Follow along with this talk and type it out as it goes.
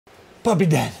Puppy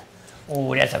Den.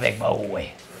 Oh, that's a big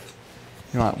boy.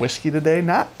 You want whiskey today,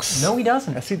 Knox? No, he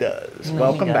doesn't. Yes, he does. No,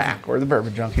 Welcome he doesn't. back. We're the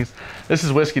Bourbon Junkies. This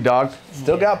is Whiskey Dog.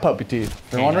 Still got puppy teeth.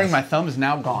 If you're wondering, my thumb is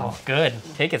now gone. Oh, good.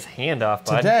 Take his hand off,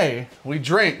 bud. Today, we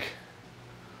drink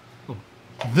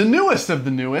the newest of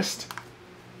the newest.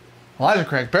 Elijah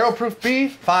Craig, Barrel Proof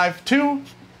B520.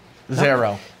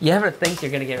 You ever think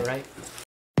you're going to get it right?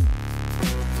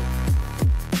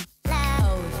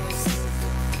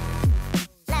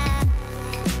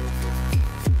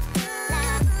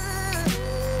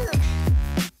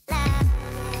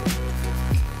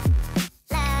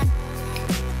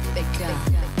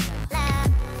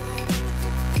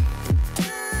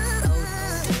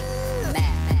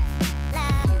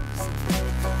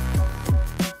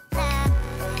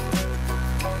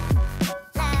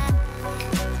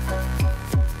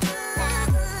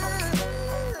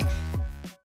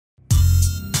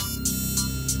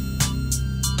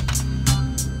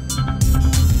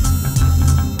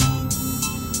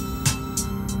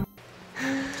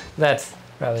 That's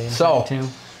probably too.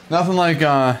 Nothing like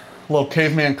a little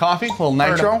caveman coffee, a little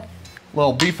nitro,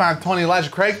 little B520 Elijah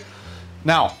Craig.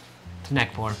 Now, it's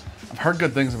neck pour. I've heard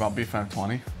good things about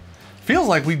B520. Feels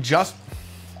like that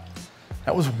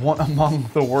was one among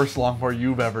the worst long pour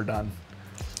you've ever done.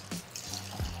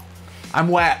 I'm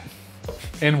wet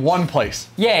in one place.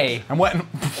 Yay. I'm wet in,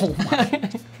 oh my.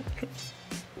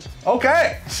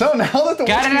 Okay, so now that the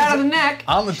got it out of the neck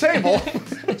on the table,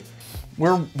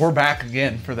 we're back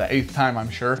again for the 8th time, I'm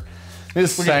sure.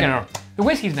 The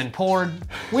whiskey's been poured.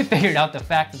 We figured out the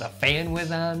fact that the fan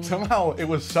was on. Somehow it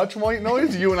was such white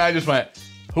noise, you and I just went,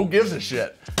 who gives a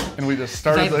shit? And we just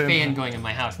started. I have a fan going in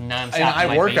my house nonstop. And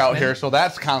I work out basement. here, so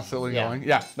that's constantly going.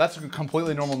 Yeah, that's a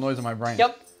completely normal noise in my brain.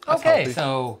 Yep. That's okay, healthy.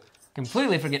 so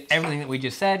completely forget everything that we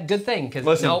just said. Good thing,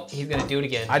 because nope, he's gonna do it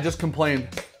again. I just complained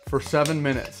for 7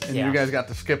 minutes, and you guys got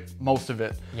to skip most of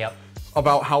it. Yep.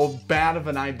 About how bad of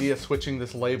an idea switching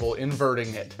this label,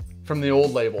 inverting it from the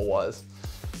old label was.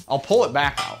 I'll pull it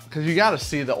back out, because you got to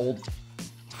see the old.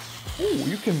 Ooh,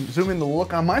 you can zoom in the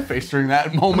look on my face during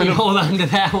that moment. Hold on to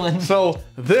that one. So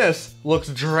this looks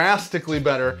drastically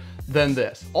better than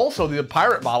this. Also, the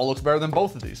pirate bottle looks better than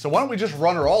both of these. So why don't we just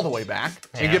run her all the way back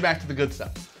and get back to the good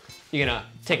stuff? You're gonna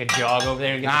take a jog over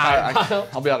there and get the pirate bottle?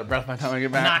 I'll be out of breath by the time I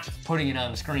get back. I'm not putting it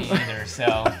on the screen either,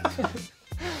 so.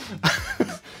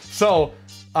 So,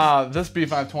 this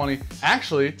B520,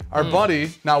 actually, our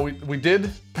buddy, now we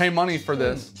did pay money for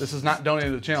this. This is not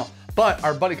donated to the channel. But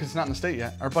our buddy, because it's not in the state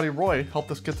yet, our buddy Roy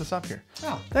helped us get this up here.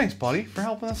 Oh. Thanks, buddy, for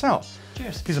helping us out.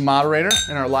 Cheers. He's a moderator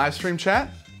in our live stream chat.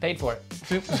 Paid for it.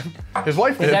 His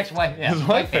wife did. His ex-wife, yeah. His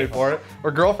wife paid for it. Or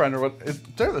girlfriend, or what?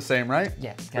 They're the same, right?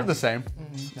 Yeah. They're the same.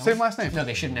 No. Same last name. No,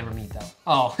 they should never meet, though.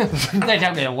 Oh, they're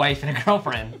definitely a wife and a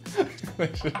girlfriend.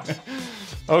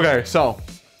 Okay, so,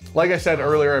 like I said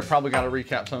earlier, I probably got to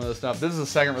recap some of this stuff. This is the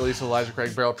second release of Elijah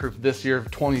Craig Barrel Proof this year,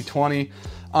 2020.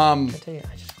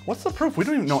 What's the proof? We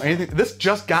don't even know anything. This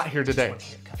just got here today.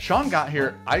 Sean got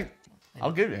here.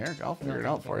 I'll give you a haircut. I'll figure it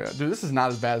out for you. Dude, this is not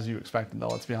as bad as you expected, though,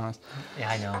 let's be honest. Yeah,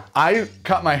 I know. I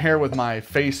cut my hair with my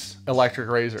face electric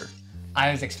razor.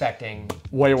 I was expecting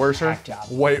way worse.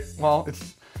 Well,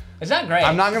 it's not great.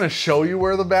 I'm not gonna show you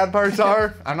where the bad parts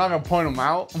are. I'm not gonna point them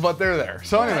out, but they're there.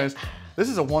 So anyways, this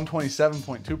is a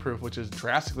 127.2 proof, which is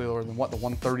drastically lower than what the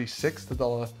 136 that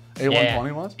the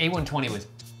A120 was. A120 was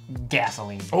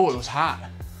gasoline. Oh, it was hot.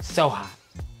 So hot.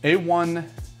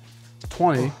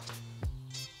 A120.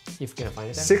 You gonna find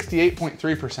it there?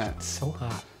 68.3%. So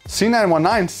hot.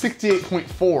 C919,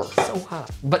 68.4. So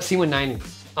hot. But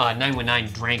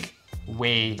C919 drank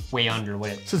way under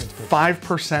what it. This is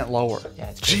 5% lower.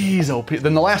 Yeah, it's Jeez, OP.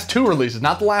 Than the last 2 releases,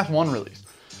 not the last 1 release.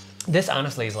 This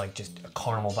honestly is like just a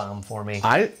caramel bomb for me.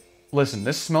 Listen,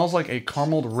 this smells like a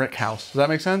carameled rick house. Does that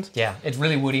make sense? Yeah, it's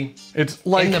really woody. It's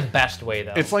like in the best way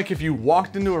though. It's like if you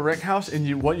walked into a rick house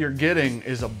and what you're getting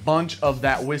is a bunch of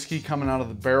that whiskey coming out of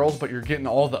the barrels, but you're getting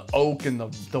all the oak and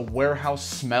the warehouse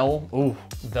smell. Ooh.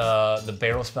 The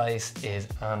barrel spice is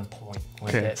on point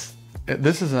with this.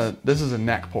 This is a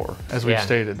neck pour, as we've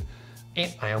stated.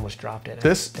 I almost dropped it.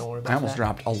 Don't worry about that. I almost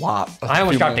dropped a lot. I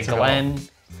almost dropped it, Glenn.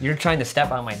 You're trying to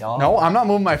step on my dog? No, I'm not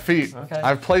moving my feet. Okay.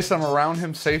 I've placed them around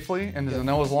him safely, and to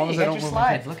know as long as they don't move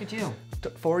my feet. Look at you.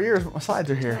 Took 4 years, but my slides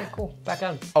are here. Yeah, cool. Back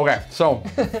on. Okay, so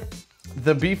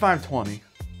the B520.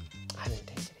 I didn't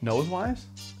taste it. Nose-wise,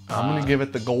 I'm gonna give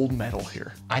it the gold medal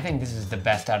here. I think this is the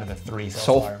best out of the 3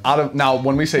 so far. Now,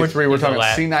 when we say 3, we're talking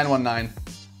C919,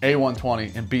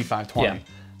 A120, and B520. Yeah.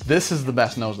 This is the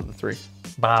best nose of the 3.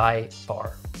 By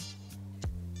far.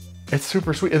 It's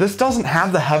super sweet. This doesn't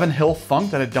have the Heaven Hill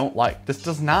funk that I don't like. This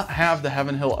does not have the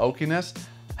Heaven Hill oakiness.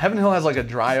 Heaven Hill has like a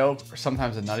dry oak or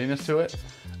sometimes a nuttiness to it.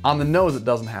 On the nose, it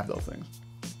doesn't have those things.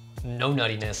 No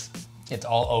nuttiness. It's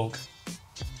all oak.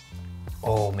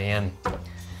 Oh, man.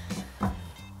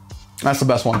 That's the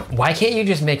best one. Why can't you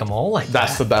just make them all like that?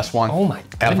 That's the best one. Oh my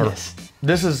goodness. Ever.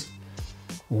 This is...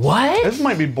 What? This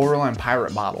might be borderline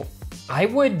pirate bottle. I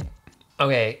would...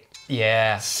 Okay,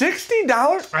 yeah.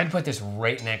 $60? I'd put this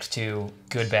right next to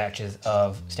good batches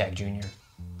of Stag Junior.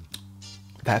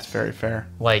 That's very fair.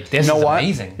 Like, this is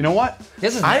amazing. You know what?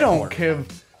 This is I don't Nightport.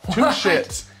 give two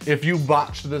shits if you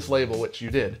botched this label, which you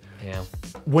did. Yeah.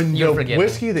 When You're the forgiven.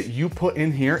 whiskey that you put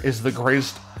in here is the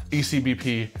greatest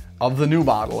ECBP of the new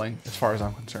bottling, as far as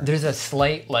I'm concerned. There's a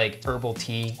slight, like, herbal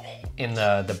tea in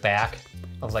the back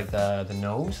of, like, the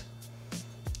nose.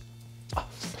 Oh,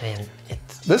 man,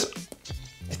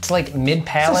 it's like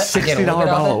mid-palate. It's a $60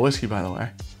 bottle of whiskey, by the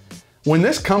way. When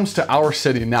this comes to our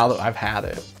city, now that I've had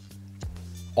it,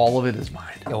 all of it is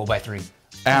mine. Yeah, we'll buy 3.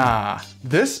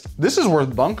 This is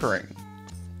worth bunkering.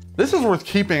 This is worth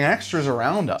keeping extras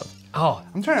around of. Oh.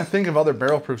 I'm trying to think of other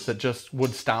barrel proofs that just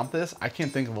would stomp this. I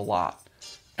can't think of a lot.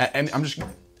 And I'm just...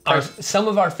 Some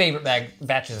of our favorite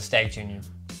batches of Stag Junior.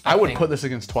 I would put this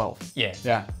against 12. Yeah.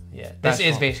 Yeah. Yeah. That's This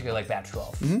is fun. basically like batch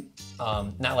 12.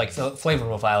 Not like flavor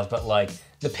profiles, but like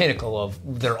the pinnacle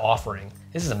of their offering.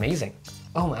 This is amazing.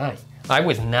 Oh my. I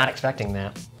was not expecting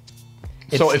that.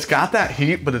 So it's got that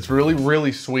heat, but it's really,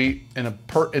 really sweet, and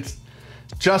it's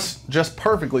just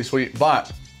perfectly sweet.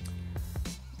 But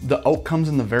the oak comes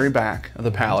in the very back of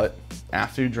the palate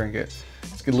after you drink it.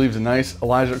 It leaves a nice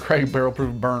Elijah Craig barrel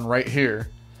proof burn right here.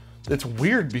 It's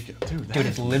weird because, dude,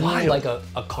 it's literally like a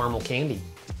caramel candy.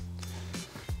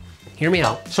 Hear me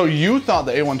out. So you thought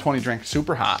the A120 drank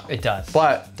super hot. It does.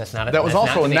 But that's not. That was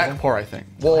also a neck debatable. pour, I think.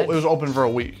 Well, it was open for a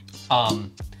week.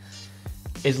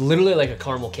 It's literally like a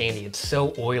caramel candy. It's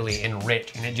so oily and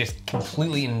rich, and it just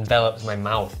completely envelops my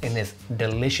mouth in this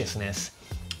deliciousness.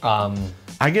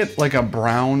 I get like a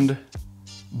browned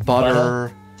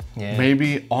butter, Yeah.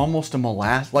 maybe almost a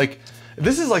molasses. Like,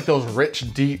 this is like those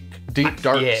rich, deep,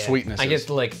 dark sweetnesses. I get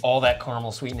like all that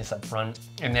caramel sweetness up front,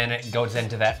 and then it goes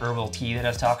into that herbal tea that I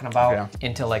was talking about,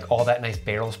 into like all that nice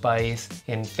barrel spice,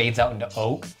 and fades out into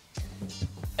oak.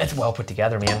 It's well put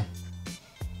together, man.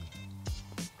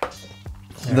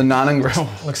 The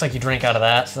non-engro. Looks like you drank out of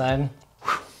that side.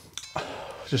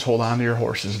 Just hold on to your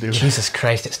horses, dude. Jesus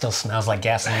Christ, it still smells like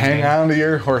gasoline. Hang on to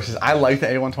your horses. I like the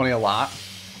A120 a lot,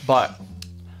 but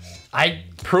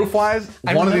proof-wise,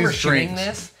 one of these shooting drinks,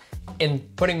 this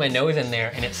and putting my nose in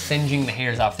there, and it's singeing the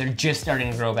hairs off. They're just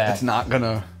starting to grow back. it's not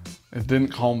gonna, it didn't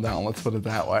calm down, let's put it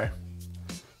that way.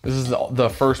 This is the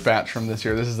first batch from this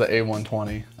year. This is the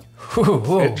A120.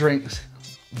 Ooh. It drinks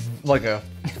like a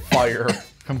fire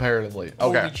comparatively.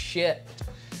 Okay. Holy shit.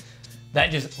 That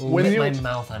just lit my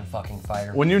mouth on fucking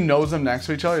fire. When you nose them next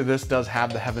to each other, this does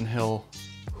have the Heaven Hill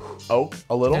oak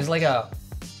a little. There's like a,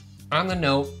 on the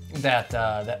note that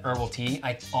that herbal tea,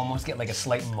 I almost get like a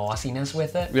slight mossiness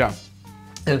with it. Yeah.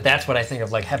 And that's what I think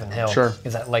of like Heaven Hill. Sure.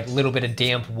 Is that like little bit of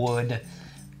damp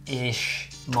wood-ish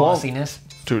mossiness.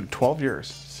 Dude, 12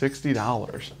 years,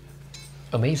 $60.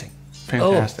 Amazing.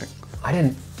 Fantastic.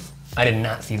 Oh, I did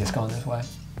not see this going this way.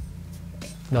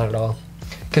 Not at all.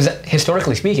 Because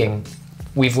historically speaking,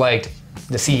 we've liked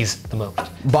the C's the most.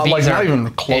 But B's like not are even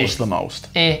close the most.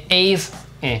 A's,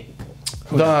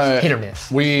 The hit or miss.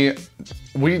 We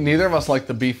neither of us liked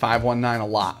the B519 a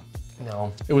lot.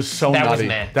 No. It was so That was nutty.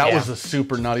 meh, That yeah. was a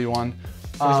super nutty one.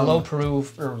 It was low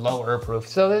proof or lower proof.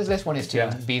 So this one is too. Yeah.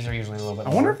 B's are usually a little bit I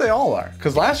lower. wonder if they all are,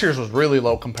 because last year's was really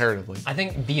low comparatively. I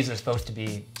think B's are supposed to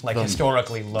be like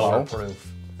historically lower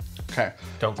proof. Okay.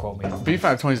 Don't quote me.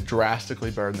 B520 is drastically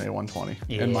better than A120,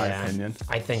 in my Yeah. opinion.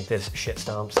 I think this shit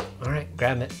stomps. All right,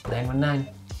 grab it. 919.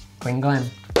 Clean Glen.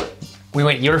 We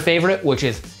went your favorite, which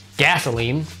is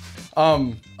gasoline.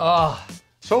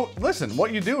 So listen,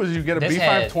 what you do is you get a This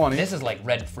B520. this is like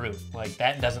red fruit. Like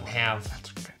that doesn't have. That's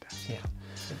fantastic. Yeah.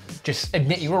 Just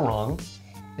admit you were wrong.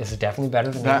 This is definitely better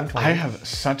than That, 920. I have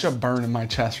such a burn in my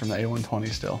chest from the A120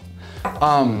 still.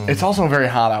 It's also very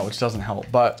hot out, which doesn't help.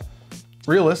 But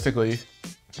realistically,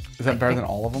 is that better than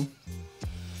all of them?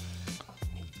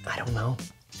 I don't know.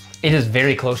 It is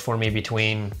very close for me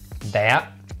between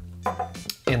that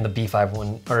and the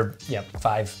B51 or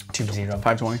 520.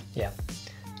 520? Yeah,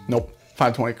 Nope.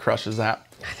 520 crushes that.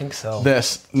 I think so.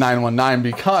 This 919,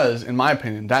 because in my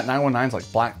opinion, that 919 is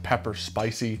like black pepper,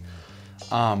 spicy.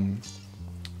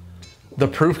 The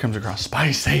proof comes across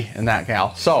spicy in that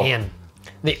gal. So, Man,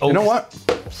 the oak you know what?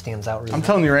 stands out really. I'm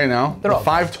telling you right now, the all-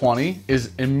 520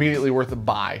 is immediately worth a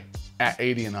buy at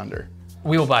 80 and under.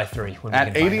 We will buy 3. When we At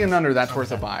can 80 find and under, that's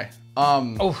worth a buy.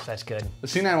 them. Oh, that's good. The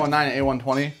C919 and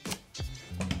A120,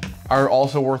 are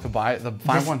also worth a buy. The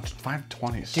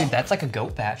 520s. Dude, that's like a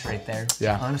goat batch right there.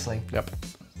 Yeah. Honestly. Yep.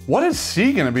 What is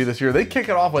C going to be this year? They kick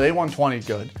it off with A120,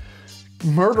 good.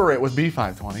 Murder it with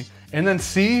B520. And then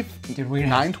C, dude, we're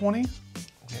 920?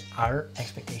 Our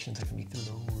expectations are going to be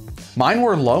through the roof. Mine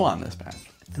were low on this batch.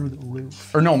 Through the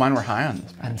roof. Or no, mine were high on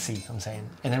this batch. And C, I'm saying.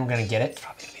 And then we're going to get it. It's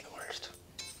probably going to be the worst.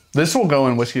 This will go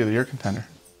in Whiskey of the Year contender.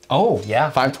 Oh, yeah.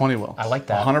 520 will. I like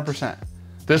that. 100%.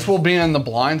 This will be in the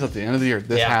blinds at the end of the year.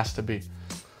 This has to be.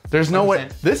 There's no 100%. Way.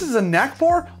 This is a neck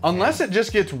pour. Unless it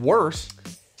just gets worse,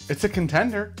 it's a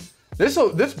contender. This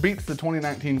beats the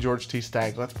 2019 George T.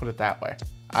 Stagg. Let's put it that way.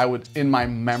 I would, in my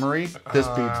memory, this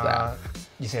beats that.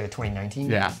 You say the 2019?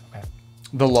 Yeah. Okay.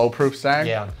 The low proof Stagg?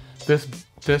 Yeah.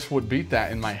 This would beat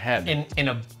that in my head. In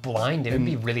a blind, it would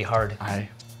be really hard.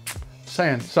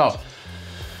 Saying. So,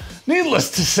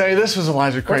 needless to say, this was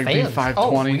Elijah Craig B520.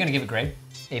 Oh, we're going to give it a grade?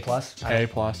 A+? A+.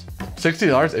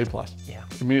 $60, A+. Yeah.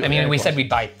 I mean, we said we'd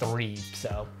buy 3,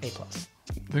 so A+. I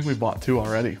think we bought 2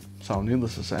 already. So,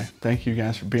 needless to say, thank you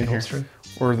guys for being here. True.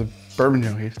 We're the Bourbon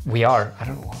Junkies. We are. I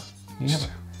don't know what.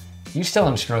 You still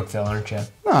in Strokeville, aren't you?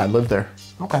 No, I live there.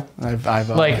 Okay. I've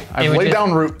laid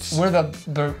down roots. We're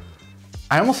the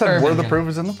I almost said where the proof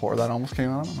is in the pour. That almost came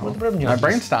out of my mouth. My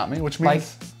brain stopped me, which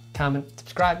means... Like, comment,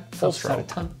 subscribe. Full stroke. A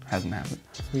ton. Hasn't happened.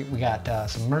 We got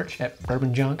some merch at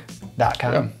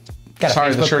bourbonjunk.com. Yeah.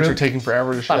 Sorry, the shirts are taking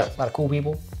forever to ship. A lot of cool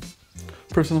people.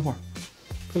 Proofs in the pour.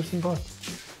 Proofs in the pour.